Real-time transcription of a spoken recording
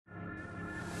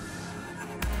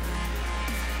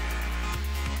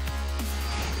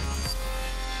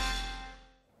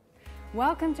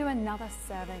Welcome to another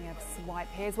serving of Swipe.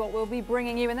 Here's what we'll be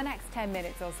bringing you in the next 10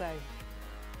 minutes or so.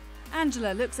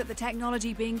 Angela looks at the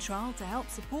technology being trialled to help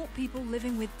support people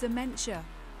living with dementia.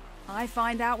 I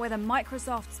find out whether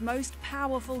Microsoft's most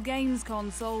powerful games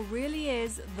console really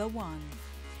is the one.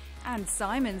 And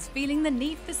Simon's feeling the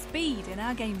need for speed in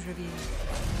our games review.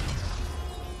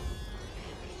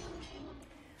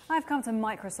 I've come to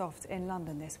Microsoft in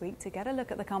London this week to get a look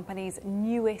at the company's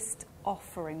newest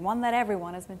offering, one that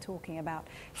everyone has been talking about.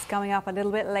 It's coming up a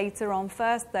little bit later on.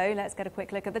 First, though, let's get a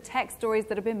quick look at the tech stories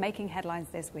that have been making headlines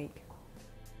this week.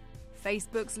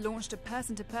 Facebook's launched a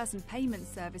person-to-person payment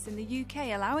service in the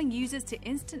UK, allowing users to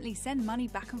instantly send money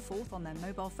back and forth on their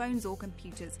mobile phones or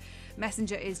computers.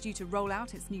 Messenger is due to roll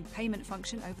out its new payment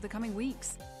function over the coming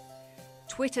weeks.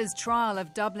 Twitter's trial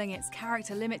of doubling its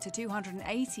character limit to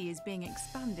 280 is being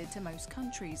expanded to most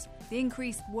countries. The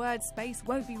increased word space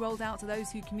won't be rolled out to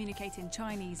those who communicate in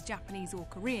Chinese, Japanese or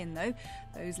Korean, though.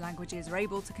 Those languages are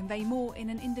able to convey more in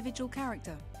an individual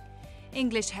character.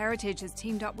 English Heritage has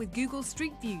teamed up with Google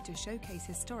Street View to showcase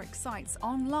historic sites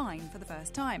online for the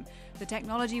first time. The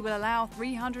technology will allow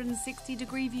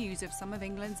 360-degree views of some of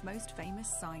England's most famous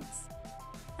sites.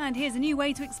 And here's a new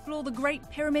way to explore the Great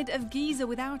Pyramid of Giza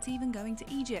without even going to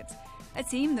Egypt. A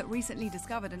team that recently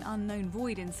discovered an unknown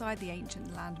void inside the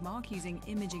ancient landmark using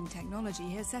imaging technology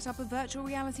has set up a virtual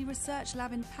reality research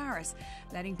lab in Paris,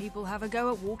 letting people have a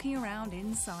go at walking around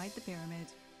inside the pyramid.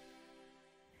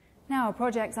 Now, a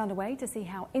project's underway to see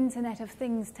how Internet of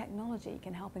Things technology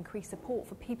can help increase support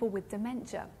for people with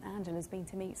dementia. Angela's been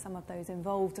to meet some of those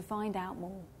involved to find out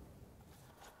more.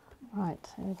 Right,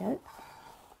 here we go.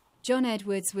 John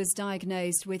Edwards was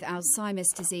diagnosed with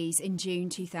Alzheimer's disease in June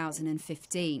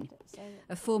 2015.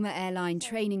 A former airline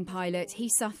training pilot, he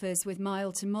suffers with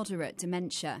mild to moderate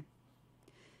dementia.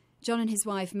 John and his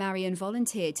wife Marion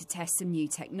volunteered to test some new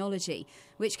technology,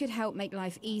 which could help make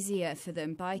life easier for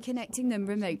them by connecting them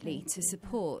remotely to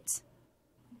support.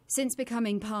 Since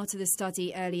becoming part of the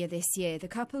study earlier this year, the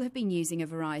couple have been using a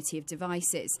variety of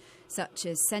devices, such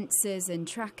as sensors and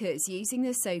trackers using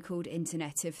the so-called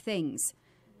Internet of Things.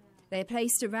 They are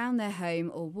placed around their home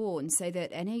or worn so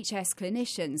that NHS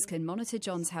clinicians can monitor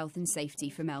John's health and safety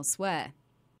from elsewhere.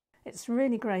 It's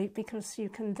really great because you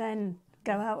can then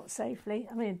go out safely.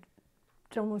 I mean,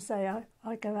 John will say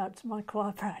I go out to my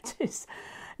choir practice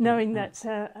knowing that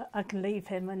I can leave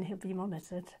him and he'll be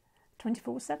monitored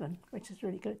 24/7, which is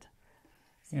really good.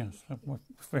 Yes,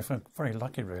 we're very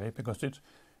lucky really, because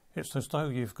it's as though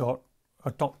you've got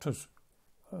a doctor's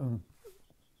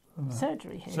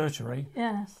surgery here. Surgery,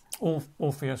 yes.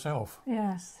 All for yourself.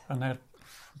 Yes. And they're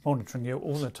monitoring you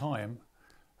all the time,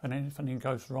 and if anything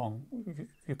goes wrong,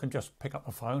 you can just pick up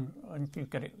the phone and you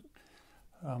get it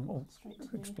all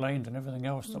explained and everything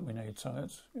else that we need. So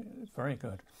it's very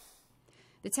good.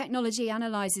 The technology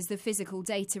analyses the physical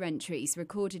data entries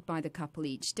recorded by the couple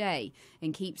each day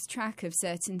and keeps track of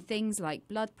certain things like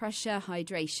blood pressure,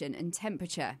 hydration and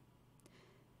temperature.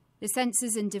 The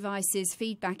sensors and devices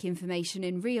feed back information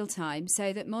in real time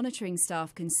so that monitoring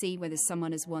staff can see whether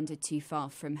someone has wandered too far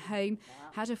from home,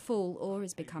 had a fall or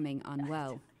is becoming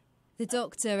unwell. The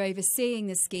doctor overseeing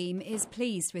the scheme is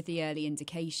pleased with the early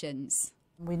indications.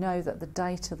 We know that the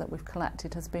data that we've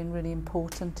collected has been really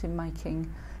important in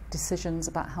making decisions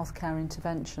about healthcare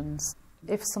interventions.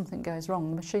 If something goes wrong,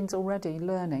 the machine's already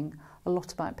learning a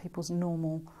lot about people's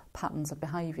normal patterns of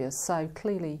behaviour, so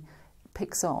clearly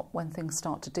picks up when things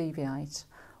start to deviate.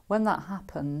 When that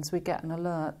happens, we get an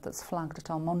alert that's flagged at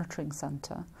our monitoring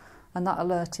centre, and that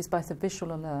alert is both a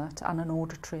visual alert and an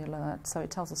auditory alert, so it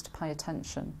tells us to pay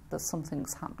attention that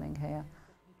something's happening here.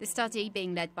 The study,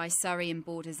 being led by Surrey and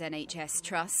Borders NHS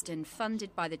Trust and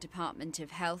funded by the Department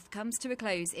of Health, comes to a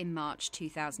close in March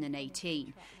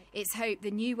 2018. It's hoped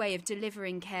the new way of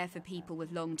delivering care for people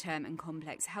with long-term and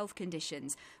complex health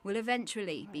conditions will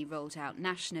eventually be rolled out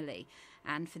nationally,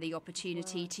 and for the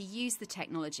opportunity to use the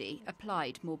technology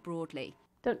applied more broadly.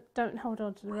 Don't hold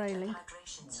on to the railing.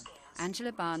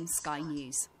 Angela Barnes, Sky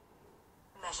News.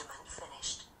 Measurement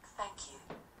finished. Thank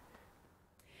you.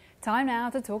 Time now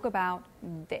to talk about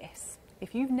this.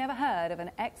 If you've never heard of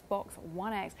an Xbox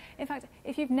One X, in fact,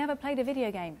 if you've never played a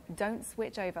video game, don't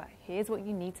switch over. Here's what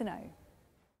you need to know.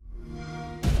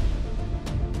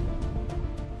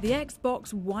 The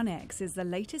Xbox One X is the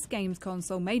latest games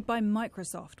console made by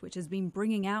Microsoft, which has been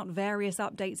bringing out various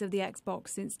updates of the Xbox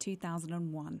since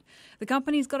 2001. The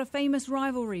company's got a famous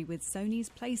rivalry with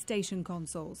Sony's PlayStation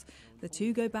consoles. The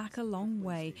two go back a long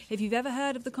way. If you've ever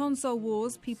heard of the console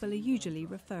wars, people are usually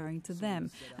referring to them,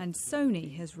 and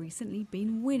Sony has recently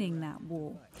been winning that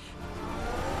war.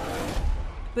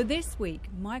 But this week,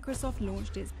 Microsoft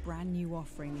launched its brand new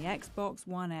offering, the Xbox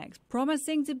One X,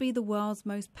 promising to be the world's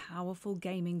most powerful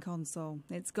gaming console.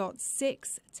 It's got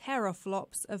 6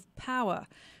 teraflops of power.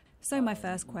 So my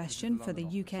first question for the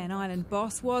UK and Ireland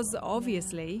boss was,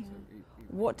 obviously,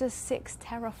 what does 6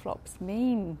 teraflops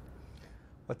mean?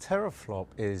 A teraflop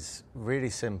is really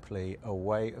simply a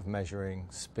way of measuring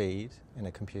speed in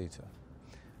a computer.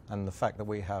 And the fact that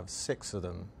we have 6 of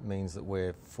them means that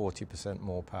we're 40%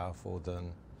 more powerful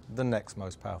than the next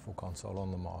most powerful console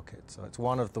on the market. So it's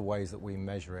one of the ways that we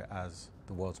measure it as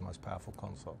the world's most powerful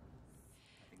console.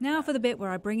 Now for the bit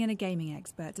where I bring in a gaming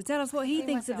expert to tell us what he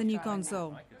thinks of the new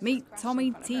console. Meet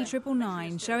Tommy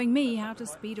T999, showing me how to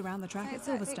speed around the track at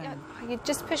Silverstone. You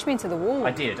just pushed me into the wall.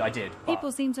 I did.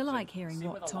 People seem to like hearing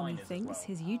what Tommy thinks.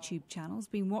 His YouTube channel's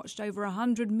been watched over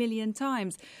 100 million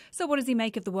times. So what does he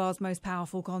make of the world's most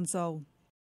powerful console?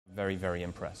 Very, very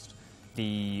impressed.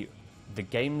 The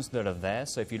games that are there,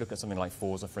 so if you look at something like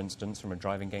Forza, for instance, from a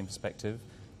driving game perspective,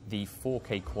 the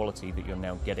 4K quality that you're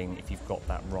now getting, if you've got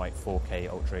that right 4K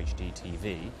Ultra HD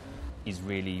TV, is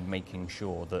really making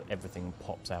sure that everything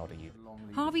pops out at you.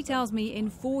 Harvey tells me in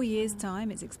 4 years'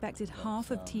 time it's expected half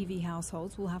of TV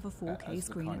households will have a 4K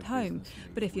screen at home.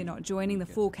 But if you're not joining the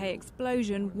 4K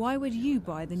explosion, why would you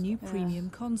buy the new premium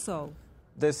console?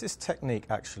 There's this technique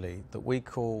actually that we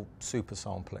call super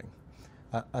sampling.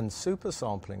 And super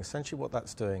sampling, essentially what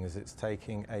that's doing is it's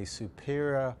taking a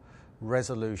superior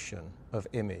resolution of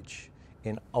image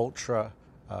in ultra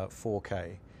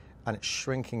 4K and it's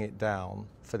shrinking it down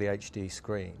for the HD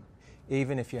screen.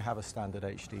 Even if you have a standard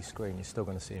HD screen, you're still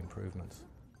going to see improvements.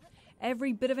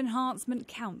 Every bit of enhancement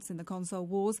counts in the console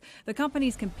wars. The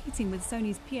company's competing with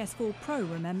Sony's PS4 Pro,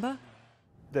 remember?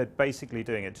 They're basically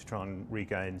doing it to try and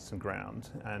regain some ground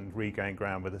and regain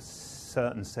ground with a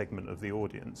certain segment of the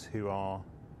audience who are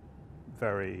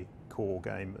very core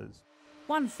gamers.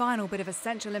 One final bit of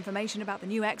essential information about the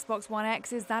new Xbox One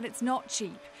X is that it's not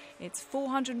cheap. It's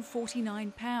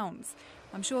 £449.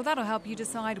 I'm sure that'll help you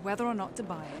decide whether or not to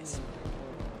buy it.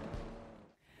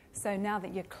 So now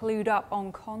that you're clued up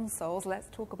on consoles, let's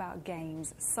talk about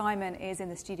games. Simon is in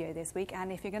the studio this week,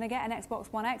 and if you're going to get an Xbox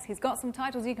One X, he's got some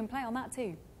titles you can play on that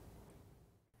too.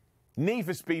 Need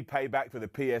for Speed Payback for the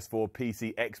PS4,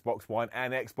 PC, Xbox One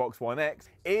and Xbox One X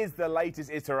is the latest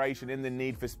iteration in the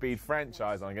Need for Speed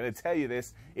franchise. I'm going to tell you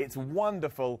this, it's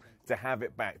wonderful to have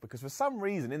it back because for some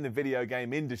reason in the video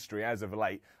game industry as of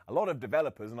late, a lot of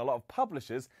developers and a lot of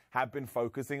publishers have been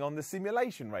focusing on the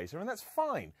simulation racer, and that's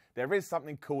fine. There is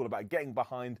something cool about getting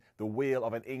behind the wheel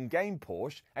of an in-game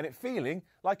Porsche and it feeling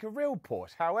like a real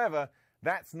Porsche. However,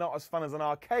 that's not as fun as an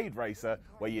arcade racer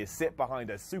where you sit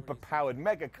behind a super-powered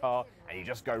mega car and you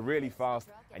just go really fast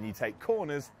and you take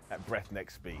corners at breathtaking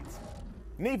speeds.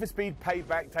 Need for Speed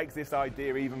Payback takes this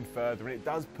idea even further, and it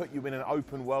does put you in an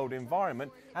open-world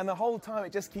environment, and the whole time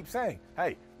it just keeps saying,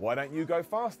 hey, why don't you go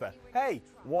faster? Hey,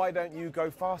 why don't you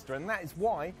go faster? And that is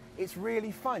why it's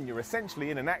really fun. You're essentially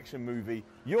in an action movie,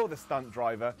 you're the stunt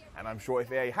driver, and I'm sure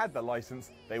if EA had the license,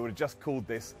 they would have just called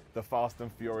this the Fast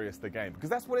and Furious the game,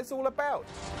 because that's what it's all about.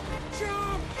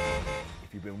 Jump!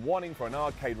 If you've been wanting for an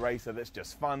arcade racer that's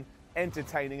just fun,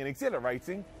 entertaining and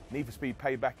exhilarating, Need for Speed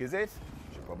Payback is it.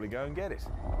 You should probably go and get it.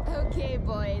 Okay,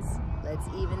 boys, let's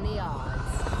even the odds.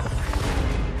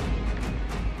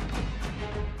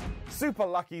 Super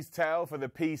Lucky's Tale for the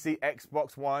PC,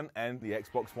 Xbox One and the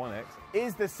Xbox One X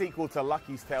is the sequel to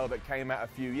Lucky's Tale that came out a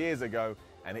few years ago,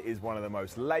 and it is one of the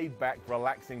most laid-back,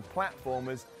 relaxing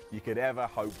platformers you could ever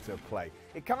hope to play.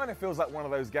 It kind of feels like one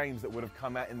of those games that would have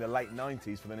come out in the late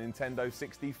 90s for the Nintendo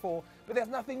 64, but there's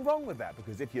nothing wrong with that,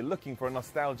 because if you're looking for a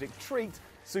nostalgic treat,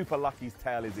 Super Lucky's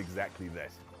Tale is exactly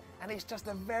that. And it's just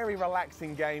a very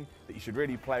relaxing game that you should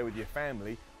really play with your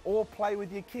family or play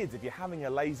with your kids. If you're having a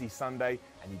lazy Sunday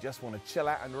and you just want to chill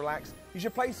out and relax, you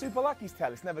should play Super Lucky's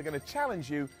Tale. It's never going to challenge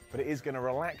you, but it is going to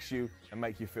relax you and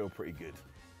make you feel pretty good.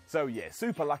 So yeah,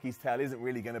 Super Lucky's Tale isn't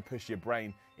really going to push your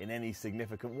brain in any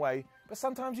significant way, but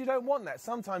sometimes you don't want that.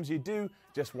 Sometimes you do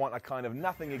just want a kind of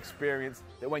nothing experience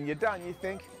that when you're done you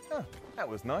think, oh, that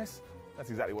was nice. That's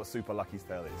exactly what Super Lucky's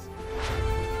Tale is.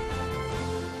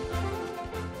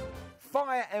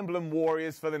 Fire Emblem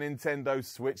Warriors for the Nintendo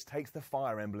Switch takes the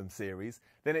Fire Emblem series,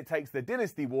 then it takes the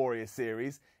Dynasty Warriors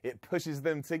series, it pushes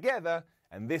them together,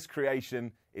 and this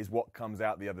creation is what comes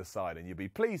out the other side. And you'll be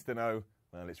pleased to know,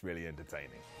 well, it's really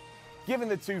entertaining. Given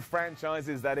the two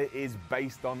franchises that it is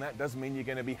based on, that does mean you're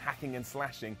going to be hacking and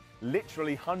slashing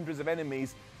literally hundreds of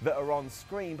enemies that are on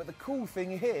screen. But the cool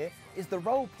thing here is the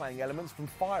role-playing elements from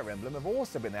Fire Emblem have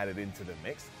also been added into the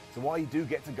mix. So while you do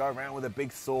get to go around with a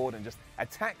big sword and just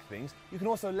attack things, you can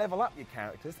also level up your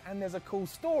characters, and there's a cool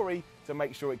story to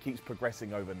make sure it keeps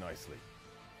progressing over nicely.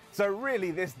 So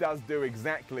really, this does do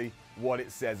exactly what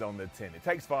it says on the tin. It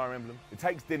takes Fire Emblem, it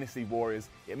takes Dynasty Warriors,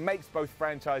 it makes both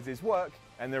franchises work,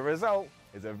 and the result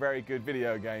is a very good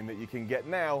video game that you can get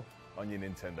now on your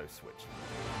Nintendo Switch.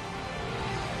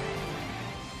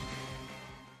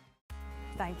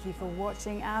 Thank you for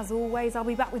watching. As always, I'll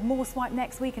be back with more Swipe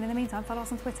next week, and in the meantime, follow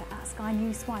us on Twitter @Sky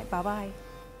News Swipe. Bye-bye.